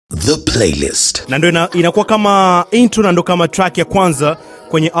The Playlist. Na ndio inakuwa kama intro na ndio kama track ya kwanza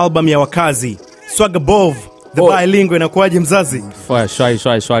kwenye album ya WAKAZI. Swag Above, the bilingual inakuaje mzazi?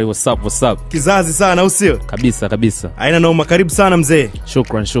 Shwari, what's up? Kizazi sana usio? Kabisa. Haina noma, karibu sana mzee.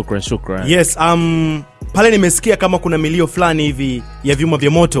 Shukran. Yes, pale nimesikia kama kuna milio fulani hivi ya vyuma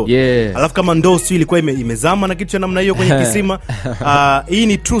vya moto. Yeah. Alafu kama ndoo sio ilikuwa imezama na kitu cha namna hiyo kwenye kisima. Hii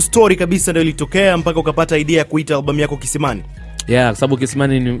ni true story kabisa ndio ilitokea mpaka ukapata idea ya kuita album yako Kisimani. Yeah, sababu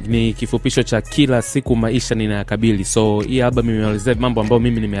Kisimani ni kifupisho cha kila siku maisha ninayakabili. So hii album imeelezea mambo ambayo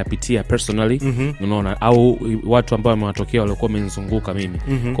mimi nimeyapitia personally, unaona, au watu ambao wamewatokea walikuwa wamenizunguka mimi.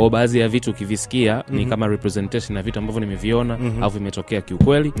 Kwa baadhi ya vitu ukivisikia ni kama representation na vitu ambavyo nimeviona au vimetokea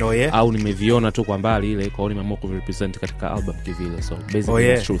kiukweli, au nimeviona tu kwa mbali ile, kwa hiyo nimeamua kurepresent katika album kivile. So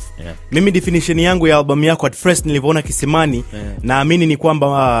basically the truth. Yeah. Mimi definition yangu ya album yako at first nilivyoona Kisimani, naamini ni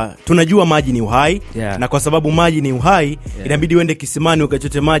kwamba tunajua maji ni uhai, na kwa sababu maji ni uhai, inabidi uende kisimani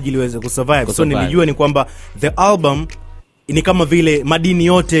ukachote maji ili uweze kusurvive. So nilijua ni kwamba the album ni kama vile madini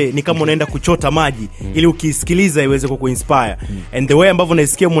yote ni kama unaenda kuchota maji ili ukisikiliza iweze kukuinspire. And the way ambavyo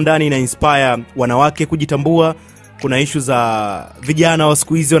naisikia ndani ina inspire wanawake kujitambua. Kuna issue za vijana wa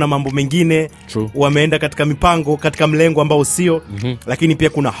siku hizi na mambo mengine. Wameenda katika mipango, katika mlengo ambao sio. Lakini pia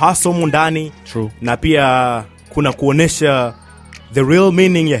kuna hustle ndani. Na pia kuna kuonesha the real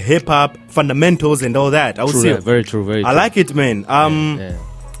meaning ya hip hop, fundamentals and all that. Very true. I like it, man.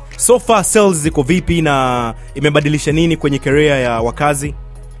 So far sales ziko vipi na imebadilisha nini kwenye career ya WAKAZI?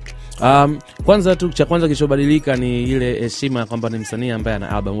 Kwanza tu cha kwanza kilichobadilika ni ile heshima kwamba ni msanii ambaye ana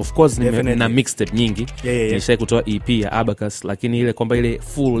album. Of course na mixtape nyingi. Nishawahi kutoa EP ya Abacus, lakini ile kwamba ile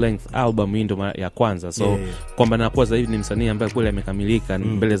full length album hii ndo ya kwanza. So kwamba nakuwa sasa hivi ni msanii ambaye kweli amekamilika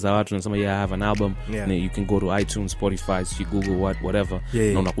mbele za watu, nasema I have an album. You can go to iTunes, Spotify, Google, whatever,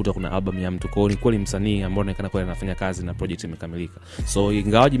 na unakuta kuna album ya mtu. Kwa hiyo ni kweli msanii ambaye anaonekana kweli anafanya kazi na project imekamilika. So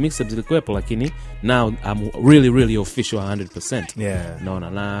ingawaje mixtape zilikuwepo, lakini now I'm really official 100%. Naona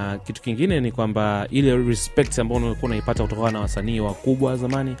na kitu kingine ni kwamba ile respect ambayo unakuwa unaipata kutoka na wasanii wakubwa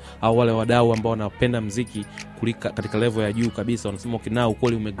zamani au wale wadau ambao wanapenda muziki kulika katika level ya juu kabisa, wanasema now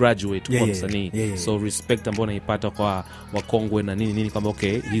kweli umegraduate kwa msanii. So respect ambayo unaipata kwa wakongwe na nini kwamba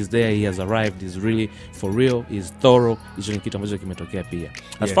he's there, he has arrived, he's really for real, he's thorough. Hicho ni kitu ambacho kimetokea pia.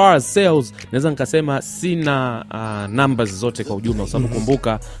 As far as sales, naweza nikasema sina numbers zote kwa ujumla, kwa sababu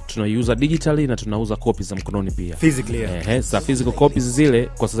kumbuka tunauza digitally na tunauza copies za mkononi pia. Physically. Physical copies zile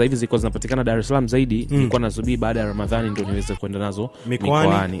kwa sasa hivi ziko zinapatikana Dar es Salaam zaidi. Nilikuwa nasubiri baada ya Ramadhani ndio niweze kwenda nazo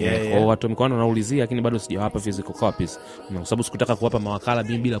mikoani. Kwa watu mikoani wanaulizia, lakini bado sijawapa physical copies kwa sababu sikutaka kuwapa mawakala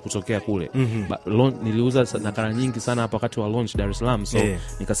bila kutokea kule. Niliuza nakala nyingi sana hapa wakati wa launch Dar es Salaam. So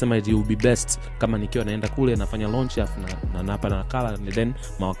nikasema it will be best kama nikiwa naenda kule nafanya launch afu na napa nakala and then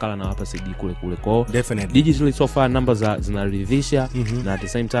mawakala na wapa CD kule. Kwa digitally so far numbers zinaridhisha, na at the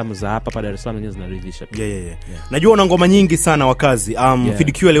same time za hapa Dar es Salaam zenyewe zinaridhisha pia. Najua una ngoma nyingi sana WAKAZI.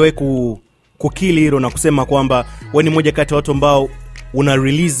 Fidikiwa aliwahi kukili hilo na kusema kwamba wewe ni mmoja kati ya watu ambao una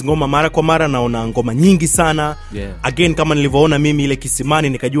release ngoma mara kwa mara na una ngoma nyingi sana. Again, kama nilivyoona mimi ile Kisimani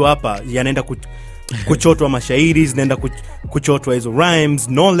nikajua hapa yanaenda kuchotwa mashairi, zinaenda kuchotwa hizo rhymes,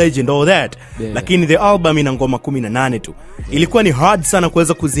 knowledge and all that. Lakini the album ina ngoma 18 tu. Ilikuwa ni hard sana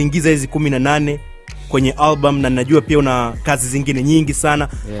kuweza kuziingiza hizi 18 kwenye album, na najua pia una kazi zingine nyingi sana.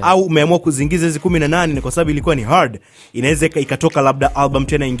 Au umeamua kuziingiza hizi 18 ni kwa sababu ilikuwa ni hard? Inaweza ikatoka labda album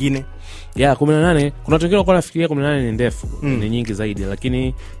tena nyingine. 18 kuna tokeo kwa nafikiria 18 ni ndefu, ni nyingi zaidi,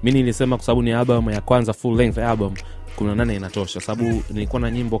 lakini mimi nilisema kwa sababu ni album ya kwanza full length album 18 inatosha, sababu nilikuwa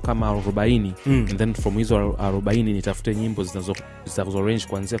na nyimbo kama 40 and then from hizo 40 nitafute nyimbo zinazo range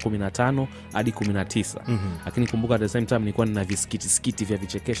kuanzia 15 hadi 19. Lakini kumbuka at the same time nilikuwa nina viskiti vya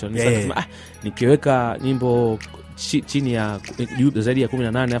vichekesho. Nikasema nikiweka nyimbo chini ya zaidi ya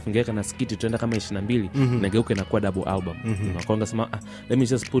 18 afu ngeweka na skiti tuenda kama 22 nageuka na kuwa double album. Na kwa ngasema let me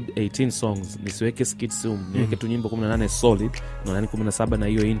just put 18 songs, nisiweke skits niweke tu nyimbo 18 solid na nani 17 na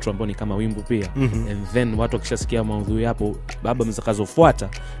hiyo intro ambayo ni kama wimbo pia. And then watu wakishasikia maudhui hapo album zitakazofuata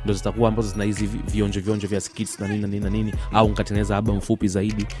ndio zitakuwa ambazo zina hizi vionjo vya skits na nini au nikatengeneza album fupi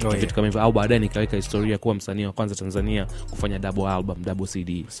zaidi vitu kama hivyo, au baadaye nikaweka historia kuwa msanii wa kwanza Tanzania kufanya double album, double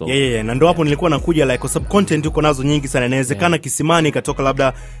CD. So na ndio hapo nilikuwa nakuja like kwa sababu content uko nazo nyingi sana. Inawezekana Kisimani katoka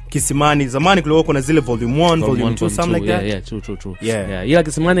labda Kisimani zamani kulikuwa kuna zile volume 1, volume 2, something like that. True. Ila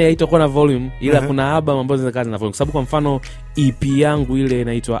Kisimani haitakuwa na volume, ila kuna album ambazo zinaweza kazi na volume. Sababu kwa mfano EP yangu ile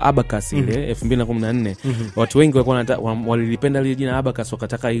inaitwa Abacus ile 2014 watu wengi walilipenda ile jina Abacus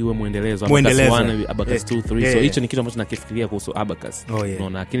wakataka iwe muendelezo Abacus 1 Abacus 2 3 so hicho ni kitu ambacho nakifikiria kuhusu Abacus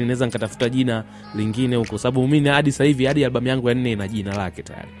unaona lakini naweza nikatafuta jina lingine huko sababu mimi hadi sasa hivi hadi album yangu ya 4 ina jina lake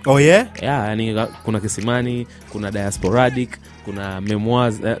tayari yani kuna Kisimani kuna Diasporadic kuna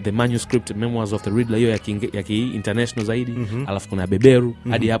memoirs the manuscript memoirs of the Riddler hiyo ya international zaidi alafu kuna Beberu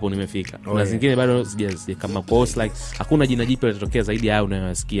hadi hapo nimefika na zingine bado sija kama course like hakuna jina jipya litatokea zaidi ya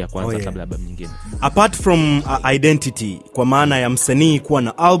unayosikia kwanza kabla album nyingine apart from identity kwa maana ya msanii kuwa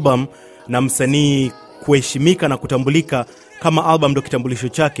na album na msanii kuheshimika na kutambulika kama album ndio kitambulisho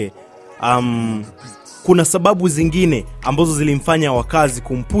chake kuna sababu zingine ambazo zilimfanya Wakazi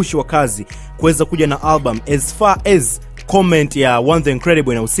kumpush Wakazi kuweza kuja na album as far as comment ya One the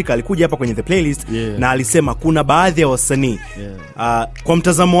Incredible inahusika alikuja hapa kwenye the playlist na alisema kuna baadhi ya wasanii kwa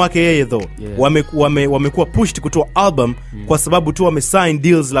mtazamo wake yeye though wamekuwa pushed kutoa album kwa sababu tu wamesign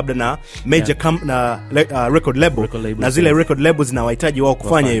deals labda na major record label na zile record labels zinawahitaji wao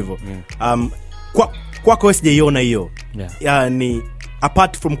kufanya hivyo kwako sijaiona hiyo yani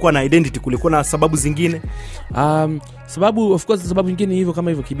apart from kuwa na identity kulikuwa na sababu zingine sababu of course sababu nyingine hivyo kama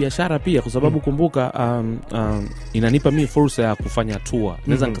hivyo kibiashara pia kwa sababu kumbuka inanipa mimi fursa ya kufanya tour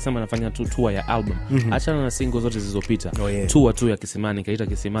naweza nikasema nafanya tour ya album achana na single zote zilizopita tour tu ya Kisimani kaita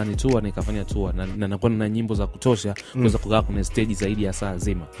Kisimani tour nikafanya tour na nakuwa na nyimbo za kutosha kuweza kukaa kwenye stage zaidi ya saa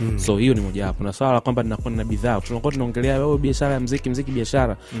nzima so hiyo ni moja hapo na swala kwamba ninakuwa na bidhaa tunakuwa tunaongelea wewe biashara ya muziki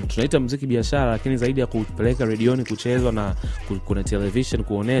biashara tunaita muziki biashara lakini zaidi ya kupeleka redioni kuchezwa na kuna television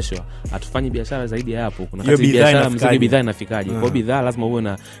kuoneshwa hatufanyi biashara zaidi ya hapo kuna kazi biashara muziki bidhaa inafikaje kwa bidhaa lazima uwe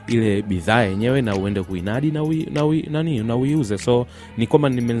na ile bidhaa yenyewe na uende kuinadi na uiuze so ni kama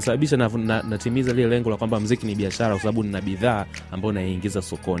nimenisababisha na natimiza ile lengo la kwamba muziki ni biashara kwa sababu nina bidhaa ambayo naingiza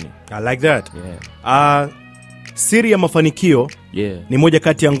sokoni. I like that siri ya mafanikio ni moja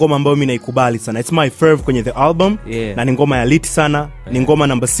kati ya ngoma ambayo mimi naikubali sana. It's my favorite kwenye the album na ni ngoma ya lit sana ni ngoma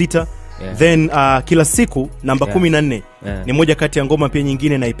namba 6 then kila siku namba 14 ni moja kati ya ngoma pia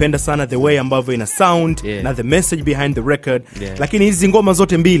nyingine naipenda sana the way ambavyo ina sound na the message behind the record lakini hizi ngoma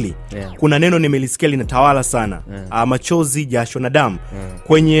zote mbili kuna neno nimelisikia linatawala sana machozi jasho na damu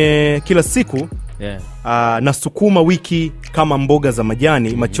kwenye kila siku nasukuma wiki kama mboga za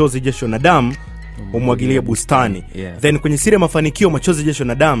majani machozi jasho na damu umwagilie bustani then kwenye siri ya mafanikio machozi jasho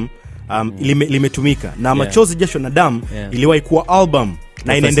na damu limetumika na machozi jasho na damu iliwahi kuwa album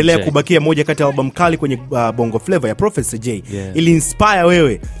na inaendelea kubakia moja kati ya album kali kwenye Bongo Flavor ya Professor J ili inspire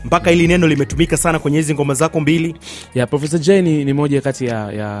wewe mpaka ili neno limetumika sana kwenye hizo ngoma zako mbili Professor J ni moja kati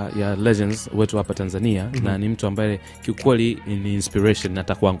ya legends wetu hapa Tanzania na ni mtu ambaye kiukweli ni inspiration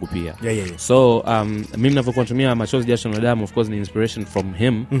hata kwangu pia so mimi ninavyokuwa natumia machozi jasho na damu of course ni inspiration from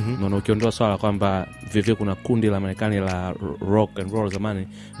him na ukiondoa swala kwamba vivyo kuna kundi la Marekani la rock and roll zamani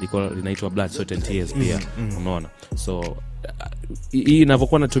liko linaitwa Blood Sweat and Tears pia unaona so hii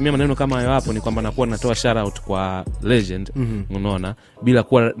ninavyokuwa natumia maneno kama hayo hapo ni kwamba nakuwa natoa shout out kwa legend unaona bila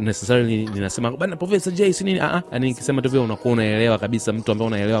kuwa necessarily ninasema bana Professor J si nini yani nikisema tu vile unakuwa unaelewa kabisa mtu ambaye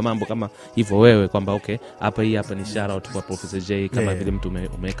unaelewa mambo kama hivyo wewe kwamba okay hapa ni shout out kwa Professor J kama vile mtu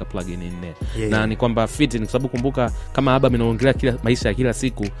umeweka plugin in there na ni kwamba fit kwa sababu kumbuka kama album inaongelea kila maisha ya kila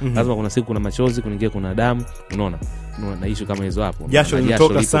siku lazima kuna siku kuna machozi kuna damu unaona na issue kama hizo hapo jasho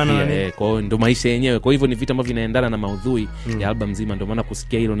linatoka sana kwa hiyo ndio maisha yenyewe kwa hivyo ni vitu ambavyo vinaendana na maudhui ya album nzima ndio maana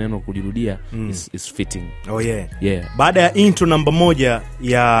kusikia hilo neno kujirudia is fitting baada ya intro namba 1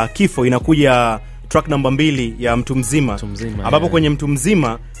 ya Kifo inakuja track namba 2 ya Mtu Mzima ambapo kwenye Mtu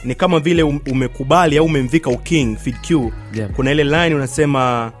Mzima ni kama vile umekubali au umemvika uking Feed Q kuna ile line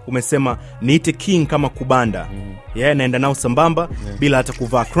umesema niite king kama kubanda naenda nao sambamba bila hata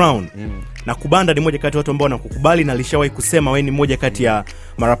kuvaa crown na kubanda ni moja kati ya watu ambao wanakukubali na alishawahi kusema wewe ni moja kati ya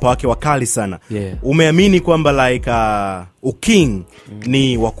marapa wake wakali sana umeamini kwamba like uking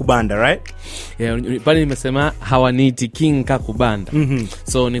ni wa kubanda right pale nimesema hawaniiti king ka kubanda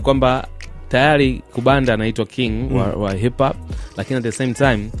so ni kwamba tayari kubanda anaitwa king wa hip hop lakini at the same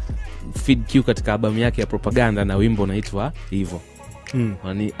time Feed Q katika albamu yake ya propaganda na wimbo unaitwa hivyo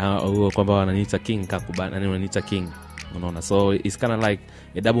kwamba wananiita king ka kubanda na wananiita king unaona so it's kind of like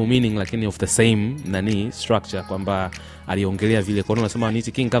a double meaning lakini of the same structure kwamba aliongelea vile kwa nini unasema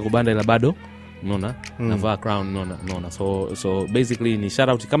wananiita king ka kubanda ila bado unaona navaa crown unaona so basically ni shout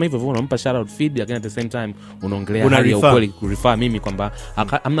out kama hivyo unampa shout out Feed lakini at the same time unaongelea hali ya ukweli kurefer mimi kwamba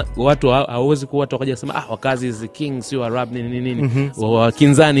watu hawezi kuwa watu wakaja kusema Wakazi is the king sio Arab nini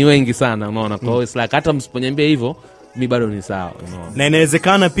wakinzani wengi sana unaona kwa hiyo it's like hata msiponiambia hivyo mimi bado ni sawa unaona na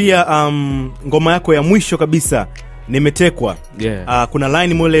inawezekana pia ngoma yako ya mwisho kabisa nimetekwa. Kuna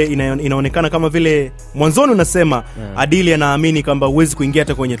line mole inaonekana kama vile mwanzoni unasema Adili anaamini kwamba huwezi kuingia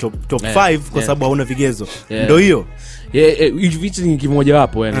hata kwenye top 5 kwa sababu hauna vigezo. Ndio hiyo. Vitu ni kimoja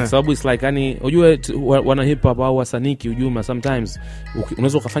wapo yani, sababu it's like yani unajua wana hip hop au wasanii kiujumla sometimes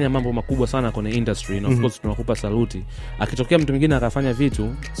unaweza ukafanya mambo makubwa sana kwenye industry na of course tunakupa saluti. Akitokea mtu mwingine akafanya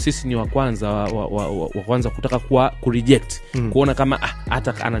vitu, sisi ni wa kwanza wa kwanza kutaka ku reject, kuona kama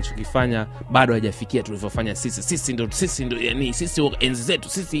hata anachokifanya bado hajafikia tulivyofanya sisi ndo yani sisi enzi zetu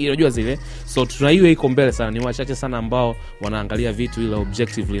sisi, unajua zile. So tuna hiyo iko mbele sana, ni wachache sana ambao wanaangalia vitu ile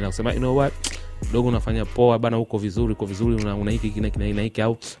objectively na kusema you know what, dogo unafanya poa bana, uko vizuri una hiki na hiki,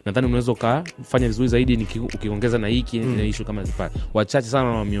 au nadhani unaweza kufanya vizuri zaidi ukiongeza na hiki na issue kama zipata. Wachache sana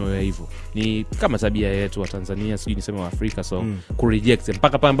wana mioyo hivyo. Ni kama tabia yetu wa Tanzania, sijui niseme wa Afrika, so ku reject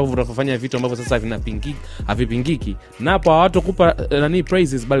mpaka pale ambapo unafanya vitu ambavyo sasa havipingiki na hapo hawatakupa nani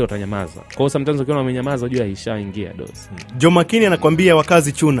praises, bali watanyamaza. Kwa hiyo sometimes ukiona wamenyamaza unajua ishaingia dosi. Joh Makini anakuambia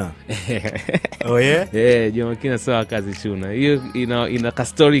Wakazi chuna. Oh yeah? Joh Makini sio Wakazi chuna. Hiyo ina ka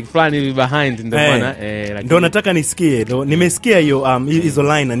story fulani behind. Ndo nataka nisikie. Nimesikia hiyo hizo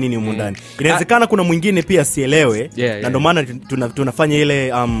line na nini huko ndani. Inawezekana kuna mwingine pia sielewe, na ndo maana tunafanya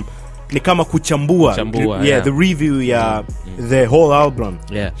ile ni kama kuchambua the review ya the whole album.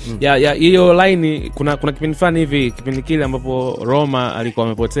 Hiyo line kuna kipindi fulani hivi, kipindi kile ambapo Roma alikuwa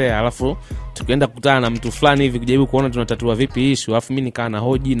amepotea, alafu tukaenda kukutana na mtu fulani hivi kujaribu kuona tunatatua vipi issue, alafu mimi nikaa na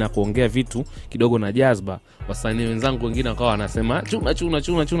hoji na kuongea vitu kidogo na jazba. Wasanii wenzangu wengine wakawa wanasema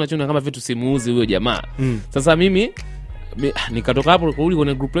chuna kama vitu simuuzi huyo jamaa. Sasa mimi nikatoka hapo kurudi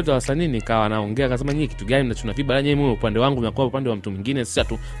kwenye group letu wasanii, nikawa naongea akasema nyinyi kitu gani mnachunapiba nyinyi, mimi upande wangu na kwa upande wa mtu mwingine sisi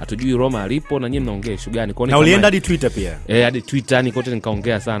hatujui Roma alipo na nyinyi mnaongea issue gani. Kwa nini na ulienda hadi Twitter pia? Hadi Twitter ni kote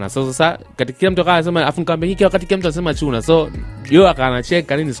nikaongea sana. Sasa katika kila mtu akasema afu nikamwambia hiki wakati kila mtu anasema chuna, so yo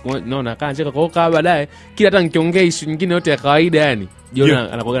akanacheka nini naona akaancheka kwa hiyo baadaye kila hata nikiongea issue nyingine yote ya kawaida yani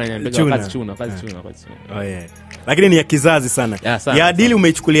Jona anakuwa ananiambia wakati chuna. Oh yeah. Lakini ni ya kizazi sana. Ya Adili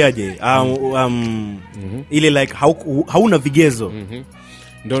umeichukuliaje? Ile like hauna vigezo.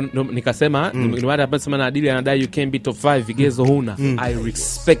 Ndo nikasema niwaada hapa sema na Adili anadai you can be top 5 vigezo huna. I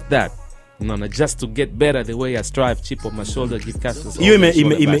respect that. No, just to get better the way I strive, chip on my shoulder, give castles. Hiyo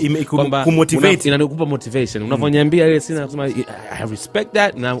kumotivate, inakupa motivation. Unaponiambia ile sina kusema I respect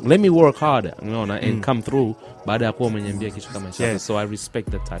that, now let me work harder, unaona, and come through baada ya kuwa umeniambia kitu kama hicho. So I respect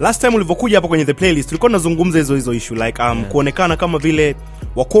that type. Last time ulivokuja hapa kwenye the playlist tulikuwa tunazungumza hizo issue like kuonekana kama vile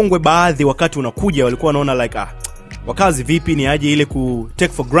wakongwe baadhi wakati unakuja walikuwa wanaona like Wakazi vipi ni aje ile ku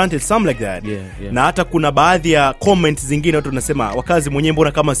take for granted something like that. Na hata kuna baadhi ya comments zingine watu wanasema Wakazi mwenyewe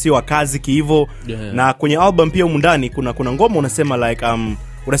mbona kama sio Wakazi kiivo. Na kwenye album pia huko ndani kuna ngoma unasema like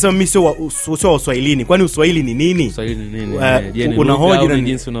unasema mimi sio Waswahilini. Kwani Uswahili ni nini? Uswahili ni nini? Unahoji na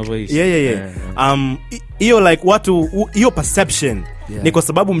jinsi unavyoishi. Hiyo like watu hiyo perception ni kwa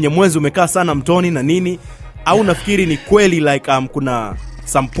sababu Mnyamwezi umekaa sana mtoni na nini, au nafikiri ni kweli like kuna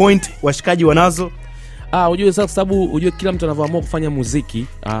some point washikaji wanazo? Unajua sasa sababu unajua kila mtu anavyoamua kufanya muziki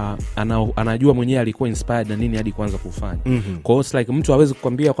anajua mwenyewe alikuwa inspired na nini hadi kuanza kufanya. Kwa hiyo like mtu hawezi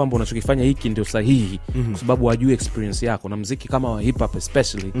kukwambia kwamba unachokifanya hiki ndio sahihi kwa sababu hajui experience yako. Na muziki kama wa hip hop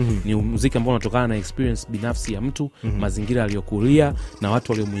especially ni muziki ambao unatokana na experience binafsi ya mtu, mazingira aliyokulia na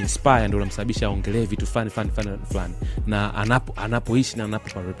watu waliomuinspire ndio wanamsababisha aongelee vitu fulani na anapoishi na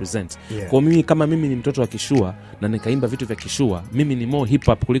anapo represent. Kwa mimi kama mimi ni mtoto wa Kishua na nikaimba vitu vya Kishua, mimi ni more hip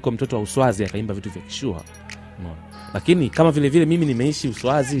hop kuliko mtoto wa Uswazi akaimba vitu vya Kishua. No. Lakini kama vile mimi nimeishi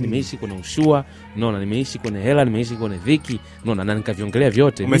Uswazi, nimeishi kwenye Ushua, na nimeishi kwenye hela, nimeishi kwenye dhiki, na nikaviongelea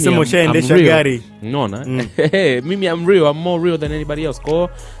vyote. Umesema ushaendesha gari. Mimi I'm real, I'm more real than anybody else. Kwa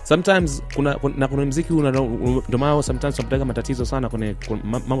sometimes kuna muziki ndio maana sometimes tunapata matatizo sana kwenye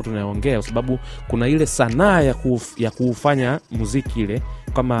mambo tunayoongea kwa sababu kuna ile sanaa ya kufanya muziki ile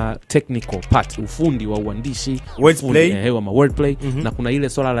kama technical part, ufundi wa uandishi, wordplay, na kuna ile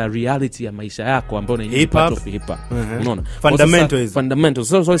swala la reality ya maisha yako ambayo ni part of hip hop. Unaona? Fundamentals.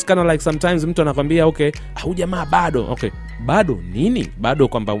 So it's kind of like sometimes mtu anakuambia okay, huyu jamaa bado. Okay, bado nini? Bado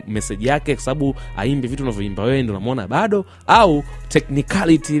kwamba message yake kwa sababu aimbe vitu unavyoimba wewe ndio unamuona bado, au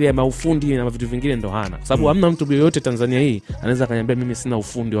technicality ile ya maufundi na vitu vingine ndo hana. Kwa sababu hamna mtu yoyote Tanzania hii anaweza kaniambia mimi sina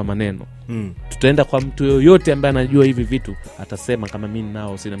ufundi wa maneno. Tutaenda kwa mtu yoyote ambaye anajua hivi vitu atasema kama mimi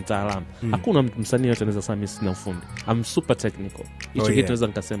nao sina mtaalamu. Hakuna msanii yote anaweza sema mimi sina ufundi. I'm super technical. Hicho kitu naweza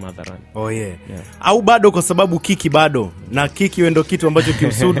nikasema hadharani. Au bado kwa sababu kiki bado. Na kiki wewe ndio kitu ambacho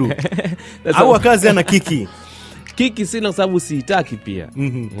kimsudu. Au Wakazi ana kiki. Kiki sina kwa sababu siitaki pia.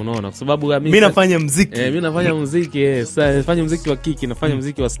 Unaona, kwa sababu mimi nafanya muziki. Mimi nafanya muziki, nafanya muziki wa kiki, nafanya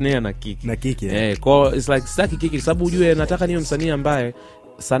muziki wa snare na kiki. Na kiki. Kwa it's like sitaki kiki kwa sababu ujue nataka niwe msanii ambaye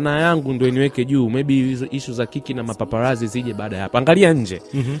sanaa yangu ndio niweke juu, maybe issue za kiki na mapaparazi zije baada ya hapa. Angalia nje.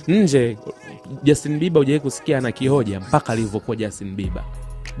 Nje Justin Bieber hujawahi kusikia na kihoja mpaka alivyokuwa Justin Bieber.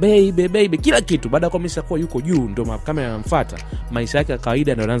 Baby kila kitu baada kwa ameshakuwa yuko juu ndio kamera yanamfuata. Maisha yake ya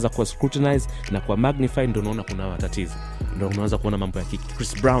kawaida ndio anaanza kuwa scrutinized na kuwa magnified, ndio unaona kuna matatizo. Ndio unaanza kuona mambo ya kiki.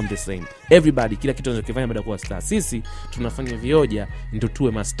 Chris Brown the same. Everybody kila kitu anachokifanya baada kuwa star. Sisi tunafanya vioja ndio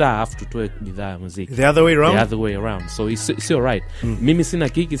tuwe mastar afu tutoe bidhaa ya muziki. The other way around. So it's all right. Mimi sina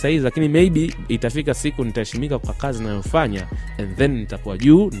kiki sahihi, lakini maybe itafika siku nitaheshimika kwa kazi ninayofanya, and then nitakuwa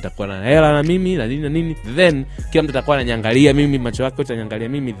juu, nitakuwa na hela na mimi na nini, then kila mtu atakuwa ananiangalia mimi, macho yake yote ananiangalia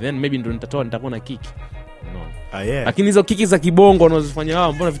mimi, then maybe ndio nitakuwa na kiki. Lakini hizo kiki za kibongo wanazofanya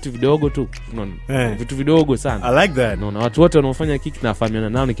wao, mbona vitu vidogo tu, unaona? Vitu vidogo sana. I like that. Unaona watu wote wanaofanya kiki na fahamiana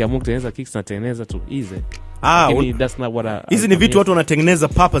nao, nikiamua kutengeneza kiki na tengeneza tu easy. That's not what hizi ni vitu watu wanatengeneza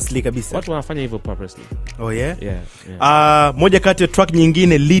purposely kabisa. Watu wanafanya hivyo purposely. Oh yeah? Yeah. Moja kati ya track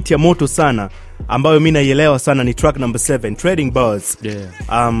nyingine lit ya moto sana ambayo mimi naielewa sana ni track number 7, Trading Bars.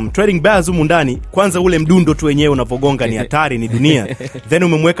 Trading Bars humu ndani, kwanza ule mdundo tu wenyewe unapogonga ni hatari, ni dunia. Then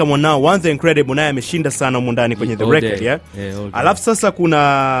umemweka mwanao One the Incredible, naye ameshinda sana humu ndani kwenye the record, yeah. Alafu sasa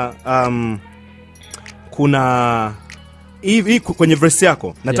kuna hivi kwenye verse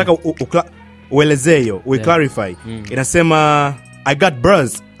yako nataka uelezee hiyo, clarify. Inasema I got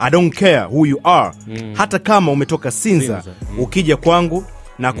buzz, I don't care who you are. Hata kama umetoka Sinza. Ukija kwangu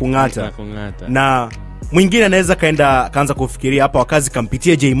na kungata. Na mwingine anaweza kaanza kufikiria hapa Wakazi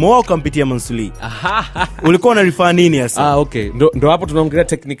kampitia J-Mo au kampitia Mansuli. Ulikuwa unarifaa nini hasa? Okay. Ndo hapo tunaongelea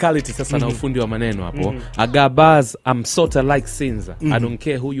technicality sasa na ufundi wa maneno hapo. Agabaz, I'm sorta like Sinza. I don't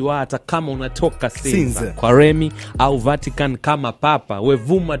care who you are, hata kama unatoka Sinza. Kwa Remi au Vatican kama Papa, we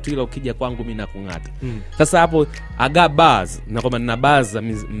vuma tu ila ukija kwangu mimi nakungata. Sasa hapo Agabaz, na kama nina baz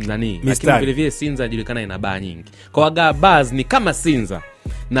nani, lakini vile vile Sinza inajulikana ina baa nyingi. Kwa Agabaz ni kama Sinza.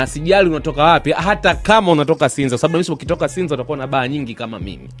 Na sijali unatoka wapi, hata kama unatoka Sinza, sababu mimi ukitoka Sinza utakuwa na baa nyingi kama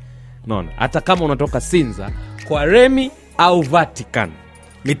mimi. Unaona? Hata kama unatoka Sinza, kwa Remi au Vatican.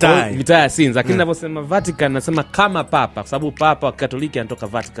 Mitaa ya Sinza. Lakini ninaposema Vatican nasema kama Papa, kwa sababu Papa wa Katoliki anatoka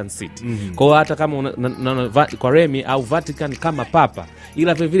Vatican City. Kwa hiyo hata kama kwa Remi au Vatican kama Papa,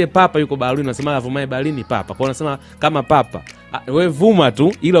 ila vile vile Papa yuko baharini, nasema avumae baharini Papa. Kwa hiyo nasema kama Papa, wewe vuma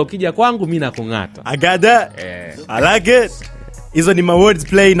tu ila ukija kwangu mimi nakungata. Agada. I like it. Hizo ni words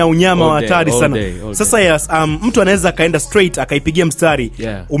play na unyama wa hatari sana. Sasa yes, mtu anaweza kaenda straight akaipigia mstari.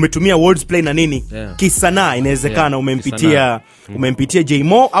 Umetumia words play na nini? Kisanaa inawezekana umempitia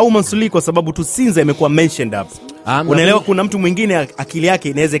J-Mo au Mansuli kwa sababu tu Sinza imekuwa mentioned up. Unaelewa kuna mtu mwingine akili yake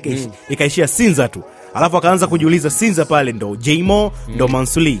inaweza ikaishia Sinza tu. Alafu akaanza kujiuliza Sinza pale ndo J-Mo ndo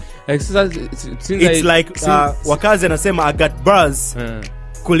Mansuli. It's like Wakazi anasema I got buzz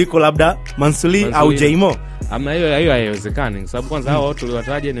kuliko labda Mansuli au J-Mo. Amna hiyo haiwezekani kwa sababu kwanza hao watu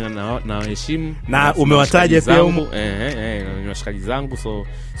uliwataja na heshima na umewataja pia ni washikaji zangu, so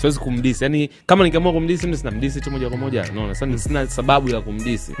siwezi kumdisi. Yani kama ningeamua kumdisi mimi sina mdisi tu moja kwa moja. Unaona, sasa sina sababu ya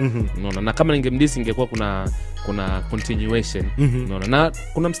kumdisi. Unaona, na kama ningemdisi ingekuwa kuna continuation. Unaona, na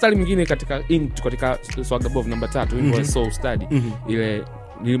kuna mstari mwingine katika Swag Above number 3 wimbo So Study ile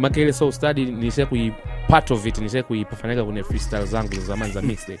ile So Study nilisha part of it nilisha kuipafanyaga kwenye freestyle zangu za zamani za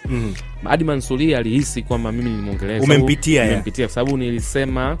mixtape. Hadi Mansuli alihisi kwamba mimi nimeongelea umempitia kwa sababu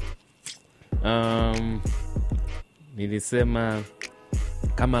nilisema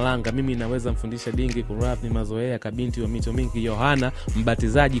kama langa mimi naweza mfundisha dingi ku rap, ni mazoea kabinti wa mito mingi, Yohana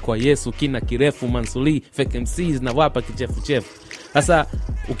mbatizaji kwa Yesu kina kirefu, Mansuli fake MCs na wapa kichefu. Sasa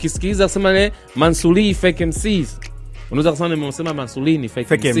ukisikiliza kusema ile Mansuli fake MCs unaweza kusema nimesema Mansuli ni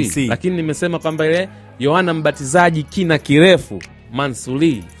fake MC, lakini nimesema kwamba ile Yohana mbatizaji kina kirefu,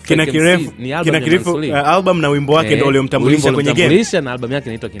 Mansuli kina kirefu album na wimbo wake ndio uliomtambulisha kwenye game, na album yake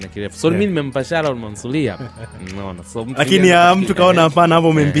inaitwa Kina Kirefu. So mimi nimempa shara Mansuli hapa. Unaona, so lakini mtu kaona hapana hapo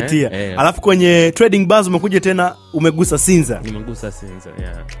umempitia. Alafu kwenye Trading Bars umekuja tena umegusa Sinza. Nimegusa Sinza,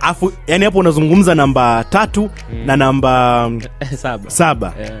 Alafu yani hapo unazungumza namba 3 na namba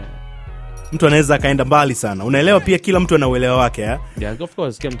 7. Mtu anaweza kaenda mbali sana. Unaelewa pia kila mtu ana uelewa wake, of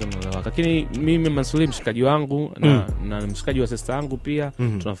course kila mtu ana uelewa wake. Lakini mimi Mansuli mshikaji wangu na mshikaji wa sister yangu pia.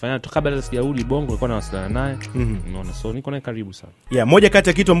 Tunafanya kabla hata sijarudi Bongo nilikuwa nawasiliana naye. Unaona, so niko naye karibu sana. Moja kati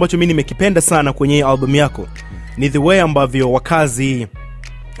ya kitu ambacho mimi nimekipenda sana kwenye album yako ni the way ambavyo Wakazi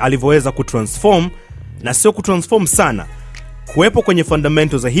alivyoweza kutransform, na sio kutransform sana, kuwepo kwenye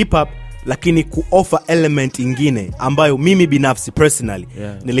fundamentals za hip hop, lakini kuoffer element ingine ambayo mimi binafsi personally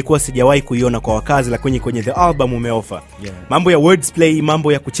nilikuwa sijawahi kuiona kwa Wakazi, lakini kwenye the album umeoffer. Mambo ya words play,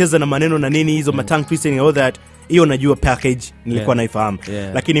 mambo ya kucheza na maneno na nini, hizo tongue twisting and all that, hiyo najua package nilikuwa naifahamu.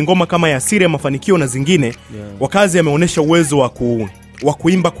 Lakini ngoma kama ya Siri ya Mafanikio na zingine, Wakazi ameonyesha uwezo wa wa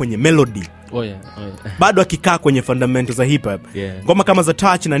kuimba kwenye melody. Bado akikaa kwenye fundamentals za hip hop. Ngoma kama za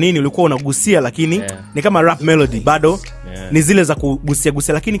touch na nini ulikuwa unagusia, lakini ni kama rap melody bado ni zile za kugusia,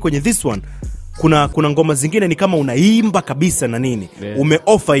 lakini kwenye this one kuna ngoma zingine ni kama unaimba kabisa na nini.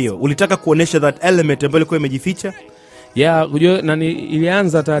 Umeoffer hiyo, ulitaka kuonesha that element ambayo ilikuwa imejificha. Unajua nani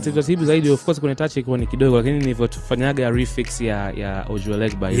ilianza taratibu zaidi, of course kwenye touch ilikuwa ni kidogo, lakini nilivyofanyaga refix ya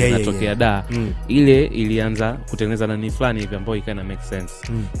Ojuelegba ile inatokea da ile ilianza kutengeneza nani fulani hivi ambayo ikaina make sense.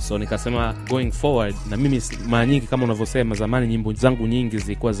 So nikasema going forward, na mimi mara nyingi kama unavyosema zamani nyimbo zangu nyingi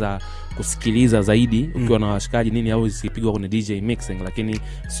zilikuwa za kusikiliza zaidi ukiwa na washikaji nini, au zipigwa kwenye DJ mixing, lakini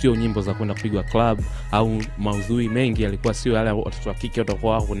sio nyimbo za kwenda kupigwa club, au maudhui mengi yalikuwa sio yale watoto wa kike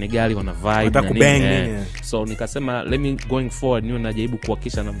watakuwa kwenye gari wana vibe na nini. So nikasema let me going forward niwe najaribu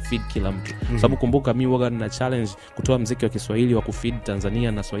kuhakikisha na feed kila mtu. Sababu kumbuka mimi huwa na challenge kutoa muziki wa Kiswahili wa kufeed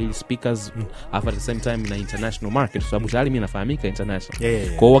Tanzania na Swahili speakers at the same time na international market, sababu tayari mimi nafahamika international.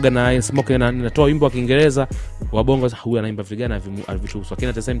 Kwa hiyo huwa na smoke na natoa wimbo wa Kiingereza wa bongo, huyu anaimba vigana vitu, lakini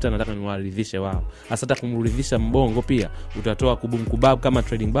at the same time nataka niwaridhishe wao. Hasa hata kumridhisha mbongo pia utatoa kubab kama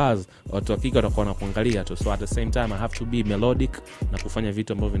trading bars, watu hakika watakuwa wanakuangalia tu. So at the same time I have to be melodic na kufanya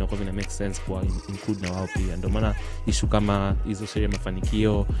vitu ambavyo vinakuwa vina make sense kwa include na wao pia. Ndio maana issue kama hizo serie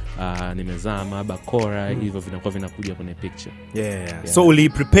mafanikio, nimezama bakora hivyo vinakuwa vinakuja kwenye picture. So uli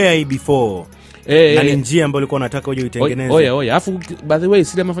prepare before na njia ambayo ulikuwa unataka uje uitengeneze. Alafu by the way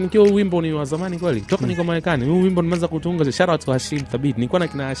serie mafanikio wimbo ni wa zamani kweli, toka niko Marekani huu wimbo nimeanza kutunga. Shout out to Hashim Thabit, nilikuwa na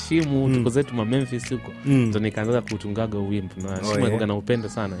kina Hashimu tuko zetu ma Memphis huko, ndio nikaanza kutungaga wimbo na Hashim alikuwa na upendo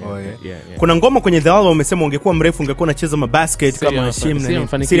sana. Kuna ngoma kwenye the album umesema ungekuwa mrefu ungekuwa unacheza basket kama Hashim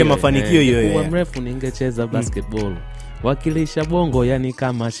na serie mafanikio hiyo. Ungekuwa mrefu ningecheza basketball, wakilisha bongo yani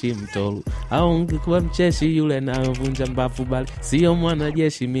kama Shimtolu, au ungekuwa mcheshi yule anavunja mbavu, bali sio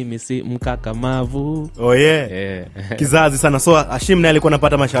mwanajeshi mimi si mkakamavu. Kizazi sana. So Hashim naye alikuwa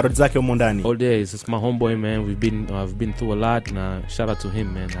anapata mashauri zake huko ndani. All days it's my homeboy man, I've been through a lot, na shout out to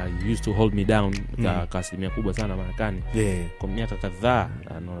him man. I used to hold me down kwa asilimia kubwa sana Marekani kwa miaka kadhaa,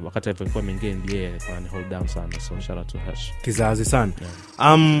 wakati alipokuwa mengi NBA alikuwa hold down sana. So shout out to Hash. Kizazi sana.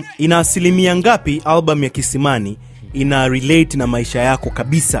 Ina asilimia ngapi album ya Kisimani ina relate na maisha yako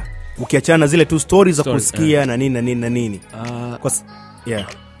kabisa, ukiachana zile tu stories za kusikia na nini?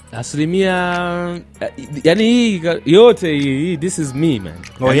 Asilimia yani hii yote hii this is me man.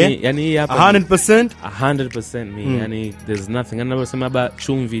 Yani hii hapa 100% me. Yani there's nothing. Anasema ba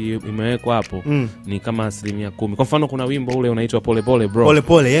chumvi imewekwa hapo ni kama asilimia 10. Kwa mfano kuna wimbo ule unaitwa Pole Pole bro.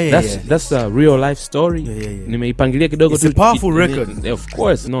 Pole that's a real life story. Nimeipangilia kidogo tu. It's a powerful record. Of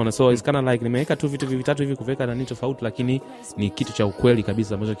course no, so it's kind of like nimeweka tu vitu vitatu hivi kuweka na tofauti, lakini ni kitu cha ukweli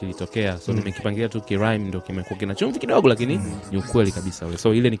kabisa ambacho kilitokea. So nimekipangilia tu kirime ndio kimekuwa kina chumvi kidogo, lakini ni ukweli kabisa ule.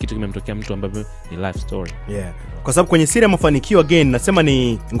 So ile ni kitu kimemtokea mtu ambaye ni life story. Kwa sababu kwenye serie mafanikio again nasema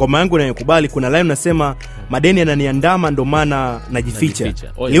ni ngoma yangu unayokubali, kuna line nasema madeni yananiandama ndo maana najificha.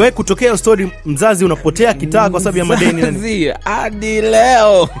 Iliwahi kutokea story mzazi unapotea kitaa kwa sababu ya madeni nani? Hadi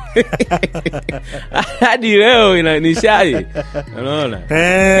leo. Hadi leo inanishai. Unaona?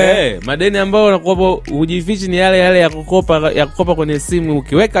 Madeni ambayo unakuwa hujifichi ni yale ya kukopa kwenye simu,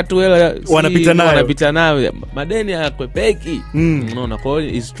 ukiweka tu hela wanapita nayo. Madeni hayakwepeki. Unaona? Kwa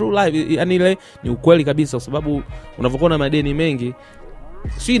hiyo it's true life. Yani ile ni ukweli kabisa, kwa sababu unapokuwa na madeni mengi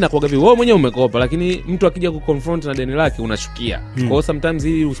si inakuwa gavi wewe mwenyewe umekopa, lakini mtu akija kuconfront na deni lake unachukia. Kwa hiyo sometimes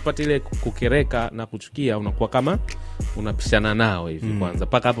ili usipate ile kukereka na kuchukia, unakuwa kama unapishana nao hivi kwanza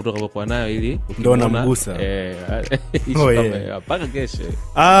mpaka hapo utakapokuwa nayo ili ndio unamgusa mpaka kesho.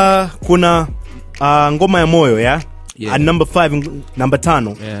 Kuna ngoma ya moyo at number 5 number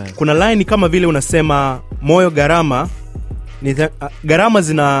 5 kuna line kama vile unasema moyo gharama gharama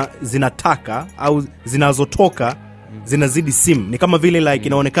zinataka au zinazotoka zinazidi simu. Ni kama vile like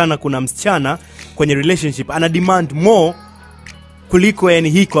inaonekana kuna msichana kwenye relationship ana demand more kuliko yani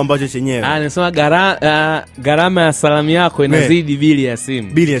hiko ambacho chenyewe. Anasema gharama ya salamu yako inazidi bili ya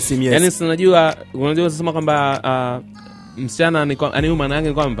simu. Yes. Yani unajua sema kwamba msichana ni yani maana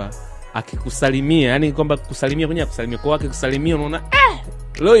yake kwamba akikusalimia, yani kwamba kusalimia kwenye kusalimia kwa akikusalimia unaona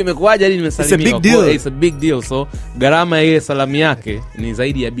leo imekuaje hadi nimesalimia. It's a big deal. So gharama ile salamu yake ni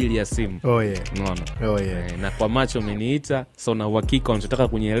zaidi ya bili ya simu. Unaona? Na kwa macho umeniita, so na uhakika unachotaka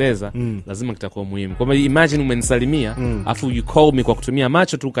kunieleza lazima kitakuwa muhimu. Kwa imagine umenisalimia afu you call me kwa kutumia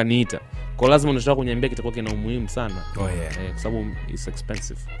macho tu kaniita. Kwa lazima unataka kuniambia kitakuwa kina umuhimu sana. Kwa sababu it's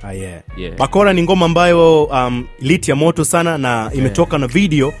expensive. Bakora ni ngoma ambayo liti ya moto sana na imetoka na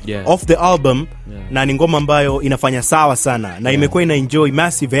video off the album na ni ngoma ambayo inafanya sawa sana na imekuwa ina enjoy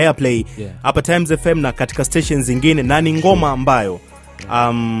massive airplay hapa Times FM na katika stations zingine, na ni ngoma ambayo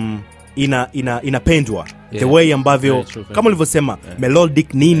inapendwa the way ambavyo kama ulivyosema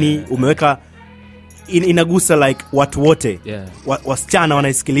melodic nini umeweka inagusa like watu wote wasichana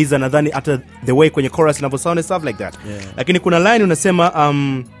wanaisikiliza nadhani hata the way kwenye chorus inavyo sound and stuff like that lakini kuna line unasema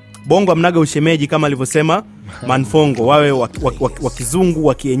bongo amnaga ushemeji kama alivyosema Manfongo wawe wa kizungu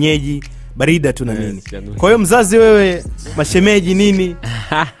wa kienyeji barida tu na nini kwa hiyo mzazi wewe mashemeji nini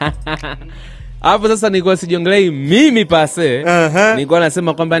hapo sasa nilikuwa sijiongelei mimi pase nilikuwa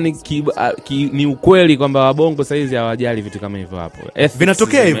nasema kwamba ni ukweli kwamba wabongo saizi hawajali vitu kama hivyo hapo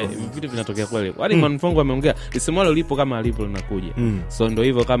vinatokea hivyo vitu vinatokea kweli wali Manfongo ameongea lisemalo lipo kama alipo linakuja so ndio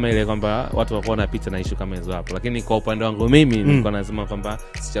hivyo kama ile kwamba watu wako na picha na issue kama hizo hapo lakini kwa upande wangu mimi nilikuwa nasema kwamba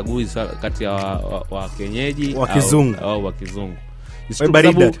sichagui kati ya wa kienyeji au wa kizungu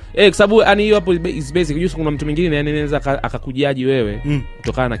kwa sababu ani hiyo hapo is basic just kuna mtu mwingine yani anaweza akakujaji wewe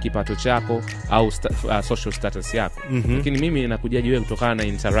kutokana na kipato chako au social status yako lakini mimi nakujaji wewe kutokana na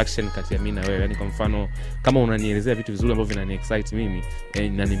interaction kati ya mimi na wewe yani kwa mfano kama unanielezea vitu vizuri ambavyo vinani excite mimi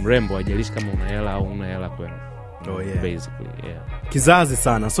na ni mrembo hajalishi kama una hela au una hela kwenu basically kizazi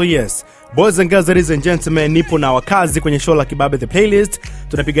sana so yes boys and girls ladies and gentlemen nipo na Wakazi kwenye show la Kibabe the Playlist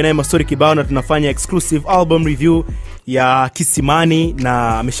tunapiga naye mastori kibao na tunafanya exclusive album review ya Kisimani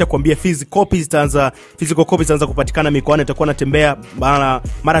na ameshakwambia physical copies zitaanza kupatikana mikoani itakuwa natembea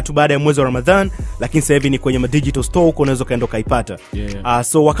mara tu baada ya mwezi wa Ramadhan lakini sasa hivi ni kwenye digital store huko unaweza kaenda kaipata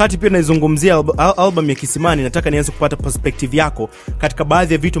so wakati pia naizungumzia album ya Kisimani nataka nianze kupata perspective yako katika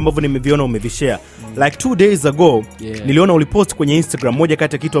baadhi ya vitu ambavyo nimeviona umevishare like 2 days ago niliona ulipost kwenye Instagram moja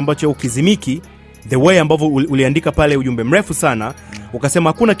kati ya kitu ambacho ukizimiki the way ambavyo uliandika pale ujumbe mrefu sana ukasema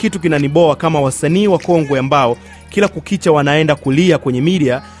hakuna kitu kinaniboa kama wasanii wakongwe ambao kila kukicha wanaenda kulia kwenye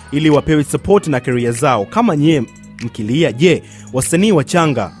media ili wapewe support na career zao kama nyie mkilia je wasanii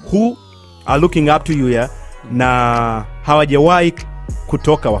wachanga who are looking up to you na hawajawahi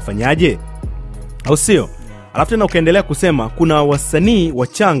kutoka wafanyaje au sio alafu tena ukaendelea kusema kuna wasanii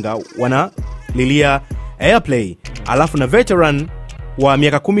wachanga wanalilia airplay alafu na veteran wa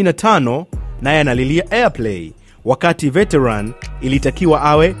miaka 15 naye analilia airplay wakati veteran ilitakiwa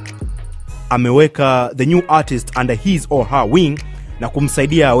awe ameweka the new artist under his or her wing na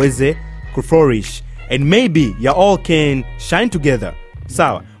kumsaidia aweze kuflourish and maybe you all can shine together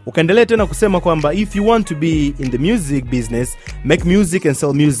sawa ukaendelea tena kusema kwamba if you want to be in the music business make music and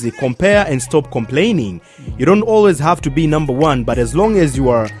sell music compare and stop complaining you don't always have to be number one but as long as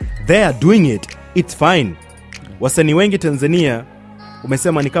you are there doing it it's fine wasanii wengi Tanzania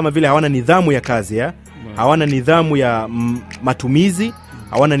umesema ni kama vile hawana nidhamu ya kazi hawana nidhamu ya matumizi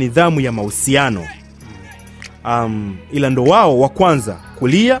hawana nidhamu ya mahusiano ila ndo wao wa kwanza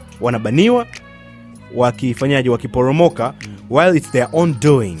kulia wanabaniwa wakifanyaje wakiporomoka while it's their own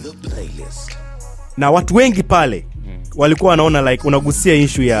doing na watu wengi pale walikuwa wanaona like unagusia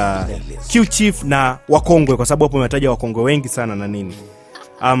issue ya Q Chief na wakongwe kwa sababu hapo umetaja wakongwe wengi sana na nini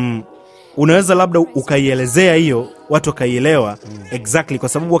unaweza labda ukaielezea hiyo watu wakaielewa exactly kwa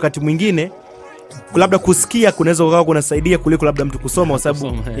sababu wakati mwingine labda kusikia kunaweza kuwa kunasaidia kuliko labda mtu kusoma kwa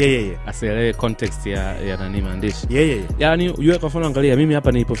sababu asielewe context ya nani maandishi yani unajua kwa mfano angalia mimi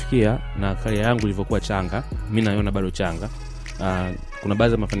hapa nilipofikia na career yangu ilivyokuwa changa mimi naona bado changa kuna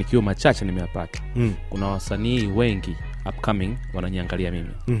baadhi ya mafanikio machache nimeyapata kuna wasanii wengi upcoming wananiangalia mimi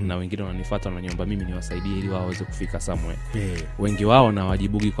na wengine wananifuata wananiomba mimi niwasaidie ili wao waweze kufika somewhere wengi wao na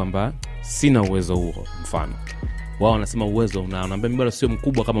wajibugi kwamba sina uwezo huo mfano wao wanasema uwezo unaambia mimi bado sio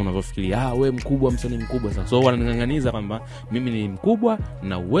mkubwa kama unavyofikiria wewe mkubwa msanii mkubwa sasa so wananganganiza kwamba mimi ni mkubwa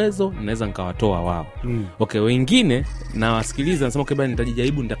na uwezo naweza nikawatoa wao okay wengine na wasikiliza nasema okay bwana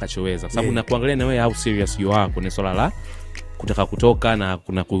nitajaribu nitakachoweza sababu na kuangalia na wewe how serious you are kwenye swala la kutaka kutoka na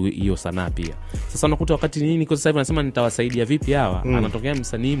kuna hiyo sanaa pia sasa unakuta wakati nini kwa sasa hivi anasema nitawasaidia vipi hawa anatokea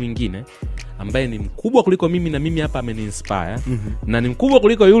msanii mwingine ambaye ni mkubwa kuliko mimi na mimi hapa ameniinspire na ni mkubwa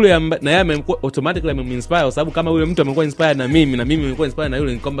kuliko yule na yeye automatically ameniinspire kwa sababu kama yule mtu amekuwa inspired na mimi nimekuwa inspired na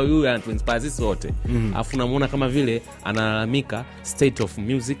yule ni kwamba yule anatuinspire sisi wote afu namuona kama vile analalamika state of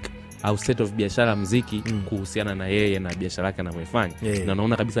music au state of biashara muziki kuhusiana na yeye na biashara yake anayoifanya na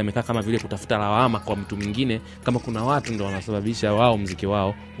naona kabisa amekaa kama vile kutafuta lawama kwa mtu mwingine kama kuna watu ndio wanasababisha wao muziki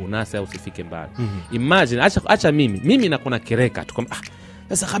wao unase au usifike mbali imagine acha mimi nakuwa kereka tu kama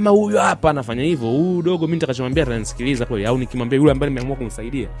sasa kama huyu hapa anafanya hivyo huyu dogo mimi nitakachomwambia atanisikiliza kweli au nikimwambia yule ambaye nimeamua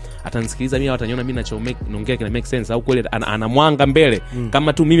kumsaidia atanisikiliza mimi au ataniona mimi naongea kina make sense au kweli ana mwanga mbele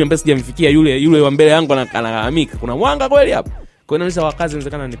kama tu mimi ambaye sijamfikia yule wa mbele yangu analalamika kuna mwanga kweli hapa kwa hiyo naweza Wakazi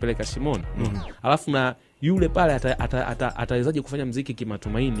inawezekana nipeleka shimoni alafu na yule pale atawezaje kufanya muziki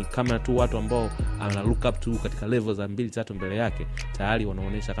kimatumaini kama tu watu ambao ana look up to katika level za 2-3 mbele yake tayari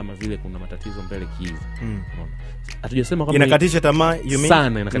wanaonesha kama vile kuna matatizo mbele kivu. Unaona, hatujasema kwamba inakatisha tamaa, you mean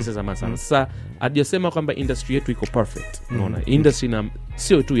sana inakatisha tamaa sana. Sasa hatujasema kwamba industry yetu iko perfect. Unaona, industry na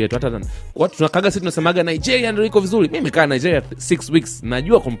sio tu yetu, hata watu tunakaga sisi tunasemaga Nigeria ndio iko vizuri. Mimi nimekaa Nigeria 6 weeks,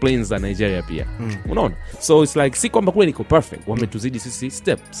 najua complaints za Nigeria pia. Unaona, so it's like si kwamba kule niko perfect, wametuzidi sisi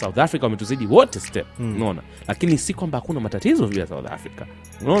step. South Africa wametuzidi wote step. Unaona, lakini si kwamba hakuna matatizo vile South Africa.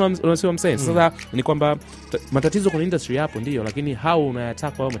 Unaona unasema msanii. Sasa ni kwamba matatizo kwenye industry hapo ndio, lakini how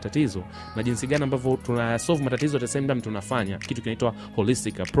unayataka hayo matatizo na jinsi gani ambavyo tunasolve matatizo at the same time tunafanya kitu kinaitwa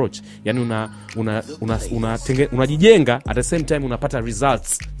holistic approach. Yani unajijenga at the same time unapata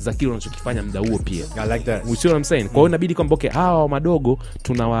results za kile unachokifanya muda huo pia. I like that. You see what I'm saying? Kwa hiyo inabidi kwamba okay, hawa madogo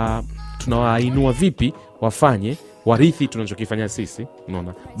tunawainua vipi wafanye warithi tunachokifanya sisi,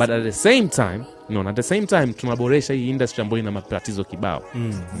 unaona, but at the same time, unaona, at the same time tunaboresha hii industry ambayo ina matatizo kibao.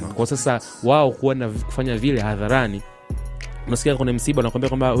 Kwa sasa wao kufanya vile hadharani, unasikia kuna msiba nakwambia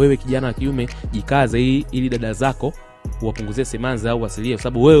kwamba wewe kijana wa kiume jikaze hii ili dada zako wapunguzie semanza au wasilie, kwa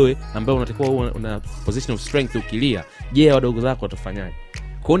sababu wewe ambaye unatakiwa una position of strength ukilia, je, wadogo zako watafanyaje?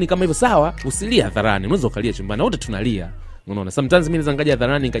 Kwa ni kama hivyo, sawa, usilie hadharani, unaweza ukalia chumbani, wote tunalia. Unaona, sometimes mimi nizangaja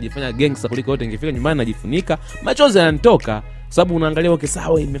hadharani nikajifanya gangster kuliko wote, ningefika nyumbani najifunika, machozi yanatoka, sababu unaangalia okay,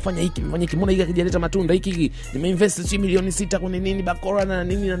 sawa, nimefanya hiki, mbona hiki hakijaleta matunda, hiki nimeinvest milioni 6 kwenye nini bakora na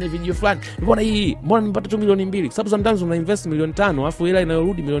nini na video fulani, mbona nimepata tu milioni 2, sababu sometimes una invest milioni 5 alafu hela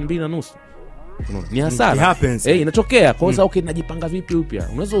inayorudi milioni 2.5. Unaona, ni hasara. Inatokea. Kwa sababu okay, najipanga vipi upya?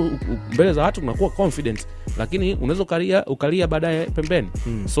 Unaweza mbele za watu unakuwa confident, lakini unaweza ukalia baadaye pembeni.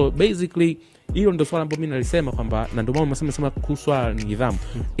 So basically hiyo ndio swala ambalo mimi nalisema kwamba, na ndio maana nasema kuhusu nidhamu.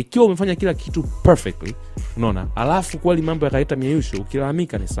 Ikiwa umefanya kila kitu perfectly, unaona, alafu kweli mambo yakaleta mieyusho,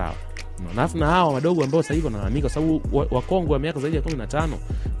 ukilalamika ni sawa. Unaona, na hawa wadogo ambao sasa hivi wanalalamika sababu wakongwe wa miaka zaidi ya 15,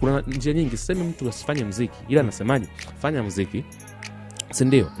 kuna njia nyingi. Sisemi mtu asifanye muziki, ila nasemaje, fanya muziki, si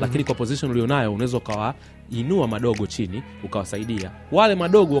ndio? Lakini kwa position ulionayo unaweza ukawainua madogo chini ukawasaidia. Wale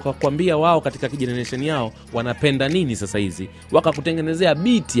madogo wakakwambia wao katika generation yao wanapenda nini sasa hizi, wakakutengenezea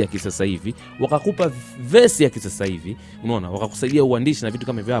beat ya kisasa hivi, wakakupa verse ya kisasa hivi, unaona, wakakusaidia uandishi na vitu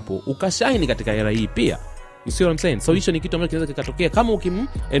kama hivyo, hapo ukashine katika era hii pia. You see what I'm saying? So hicho ni kitu ambacho kinaweza kikatokea kama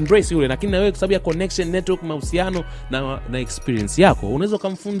embrace yule, lakini na wewe kwa sababu ya connection, network, mahusiano na experience yako, unaweza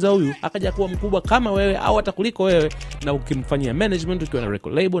kumfunza huyu akaja kuwa mkubwa kama wewe au hata kuliko wewe, na ukimfanyia management ukiwa na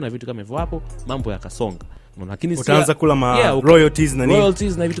record label na vitu kama hivyo, hapo mambo yakasonga. Lakini utaanza kula royalties na nini,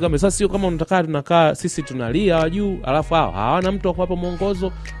 royalties na vitu kama sasa. Sio kama unataka tunakaa sisi tunalia juu alafu hawana mtu hapo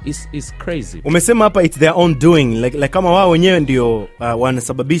mwongozo. Is crazy. Umesema hapa it's their own doing, like kama wao wenyewe ndio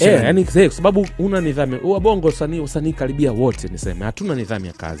wanasababisha. Yani kwa sababu una nidhamu. Bongo usanii karibia wote niseme hatuna nidhamu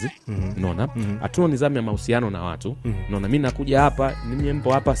ya kazi. Unaona, hatuna nidhamu ya mahusiano na watu. Unaona, mimi nakuja hapa, mimi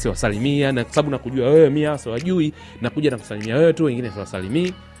mpo hapa siwasalimia, na sababu nakujua wewe, mimi hasa wajui, nakuja nakusalimia wewe tu, wengine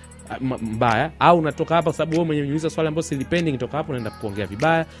siwasalimii mbaya, au unatoka hapa sababu wewe mwenyewe uniuliza swali ambalo silipendi, nitoka hapo naenda kuongea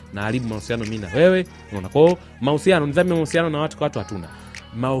vibaya na haribu mahusiano mimi na wewe. Unaona, kwa mahusiano, nidhamu ya mahusiano na watu kwa watu hatuna.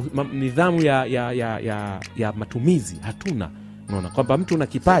 Nidhamu ya matumizi hatuna. Unaona, kwamba mtu una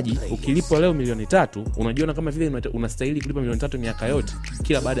kipaji, ukilipwa leo milioni 3 unajiona kama vile unastahili kulipa milioni 3 miaka yote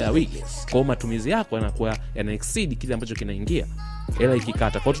kila baada ya wiki. Kwa matumizi yako yanakuwa yana exceed kile ambacho kinaingia, hela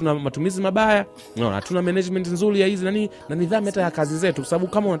ikikata. Kwa tuna matumizi mabaya, unaona, hatuna management nzuri ya hizi na nidhamu hata ya kazi zetu, kwa sababu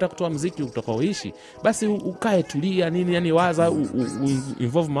kama unataka kutoa muziki utakaoishi, basi ukae tulia nini, yani waza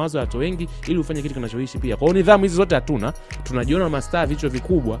involve mawazo ya watu wengi ili ufanye kitu kinachoishi pia. Kwa nidhamu hizi zote hatuna, tunajiona mastaa vichwa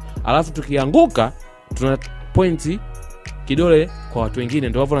vikubwa, alafu tukianguka tuna pointi kidole kwa watu wengine.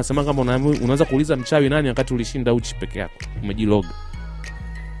 Ndio hapo nasema kama unaweza kuuliza mchawi nani wakati ulishinda uchi peke yako, umejiloga.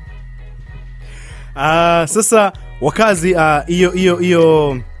 Sasa Wakazi,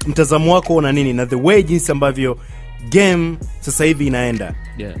 hiyo mtazamo wako na nini na the way jinsi ambavyo game sasa hivi inaenda?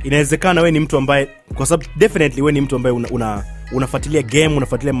 Inawezekana wewe ni mtu ambaye, kwa sababu definitely wewe ni mtu ambaye unafuatilia game,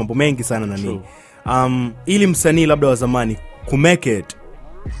 unafuatilia mambo mengi sana na nini, ili msanii labda wa zamani ku make it,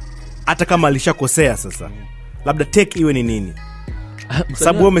 hata kama alishakosea sasa, labda take iwe ni nini?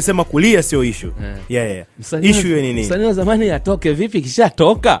 Sababu wewe umesema kulia sio issue. Issue iwe ni nini? Msanii wa zamani atoke vipi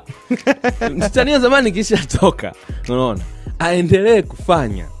kishatoka? Msanii wa zamani kishatoka. Unaona? Aendelee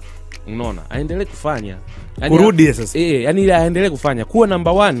kufanya. Unaona? Aendelee kufanya. Kurudi sasa. Yani aendelee kufanya. Kuwa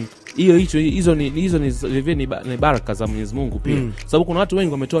number 1. Hizo ni baraka za Mwenyezi Mungu pia. Sababu kuna watu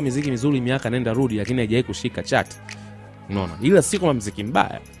wengi wametoa muziki mizuri miaka nenda rudi, lakini haijawahi kushika chart. Unaona? Ila si kama muziki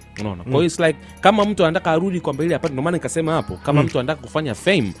mbaya. Unaona, kwa hiyo it's like kama mtu anataka arudi kwa mbele hapa, ndio maana nikasema hapo, kama mtu anataka kufanya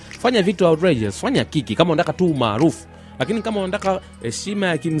fame, fanya vitu outrageous, fanya kiki. Kama unataka tu maarufu, Lakini kama unataka heshima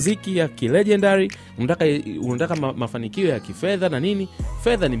ya kimuziki ya kilegendary, unataka mafanikio ya kifedha na nini,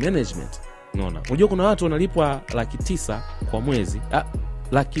 fedha ni management. Unaona? Unajua kuna watu wanalipwa 900,000 kwa mwezi,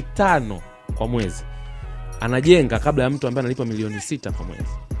 500,000 kwa mwezi. Anajenga kabla ya mtu ambaye analipwa milioni 6 kwa mwezi.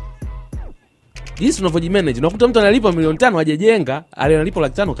 Jinsi unavyojimanage, unakuta mtu analipwa milioni 5 hajajenga, analipwa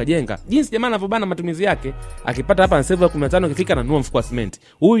 500,000 kajenga. Jinsi jamaa anavyobana matumizi yake, akipata hapa anasave 15, akifika ananunua mfuko wa cement.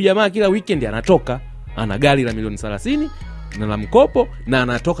 Huyu jamaa kila weekend anatoka, ana gari la milioni 30 na la mkopo, na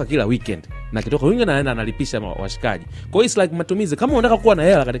anatoka kila weekend. Na kitoka wingi na anaenda analipisha washikaji. Kwa hiyo it's like matumizi. Kama unataka kuwa na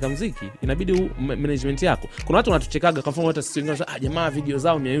hela katika muziki, inabidi management yako. Kuna watu wanatuchekaga kwa mfano hata sisi wengine jamaa video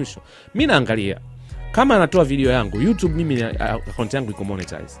zao miayusho. Mimi naangalia kama anatoa video yangu YouTube, mimi account yangu iko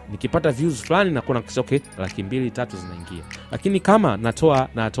monetize. Nikipata views fulani na kuna okay 200,000-300,000 zinaingia. Lakini kama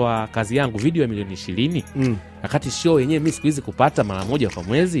natoa kazi yangu video ya milioni 20, wakati show yenyewe mimi siku hizi kupata mara moja kwa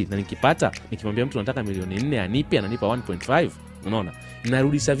mwezi, na nikimwambia mtu nataka milioni 4 ananipa 1.5, unaona?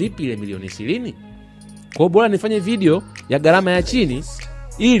 Narudisha vipi ile milioni 20? Kwa bora nifanye video ya gharama ya chini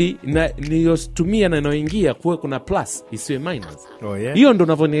ili niliyotumia na inayoingia kuwe kuna plus isiwe minus. Hiyo ndo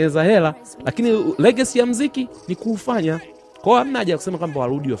unavyoniweza hela. Lakini legacy ya muziki ni kuufanya. Kwa hamna haja kusema kwamba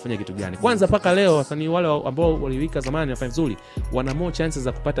warudi wafanye kitu gani. Kwanza paka leo wasanii wale ambao waliwika zamani wafanya vizuri wana more chances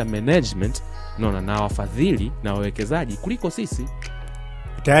za kupata management na wafadhili na wawekezaji kuliko sisi.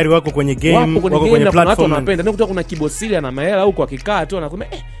 Tayari wako kwenye game, wako kwenye platform. Wanapenda ndio kutoka kuna kibosilia na mahela huko akikaa tu anakwambia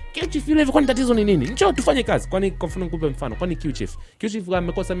Q-Chief ile hivi, kwani tatizo ni nini? Njoo tufanye kazi. Kwani kwa mfano nikupe mfano, kwani Q-Chief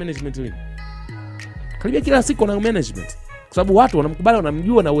amekosa management lini? Karibia kila siku na management. Kwa sababu watu wanamkubali,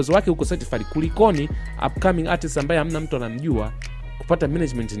 wanamjua na uwezo wake uko certified, kulikoni upcoming artist ambaye hamna mtu anamjua. Kupata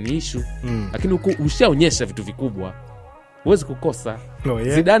management ni issue. Lakini ushaonyesha vitu vikubwa, huwezi kukosa.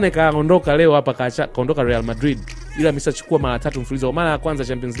 Zidane kaondoka leo hapa, kaondoka Real Madrid, ila ameshachukua mara 3 mfululizo. Mara ya kwanza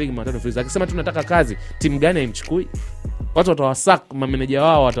Champions League, mara 3 mfululizo. Akisema tunataka kazi, timu gani haimchukui? Watu watawasack, mameneja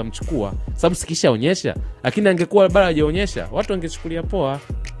wao watamchukua sababu sikishaonyesha. Lakini angekuwa bado hajaonyesha, watu wangechukulia poa.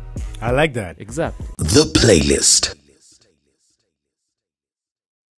 I like that. Exactly. The Playlist.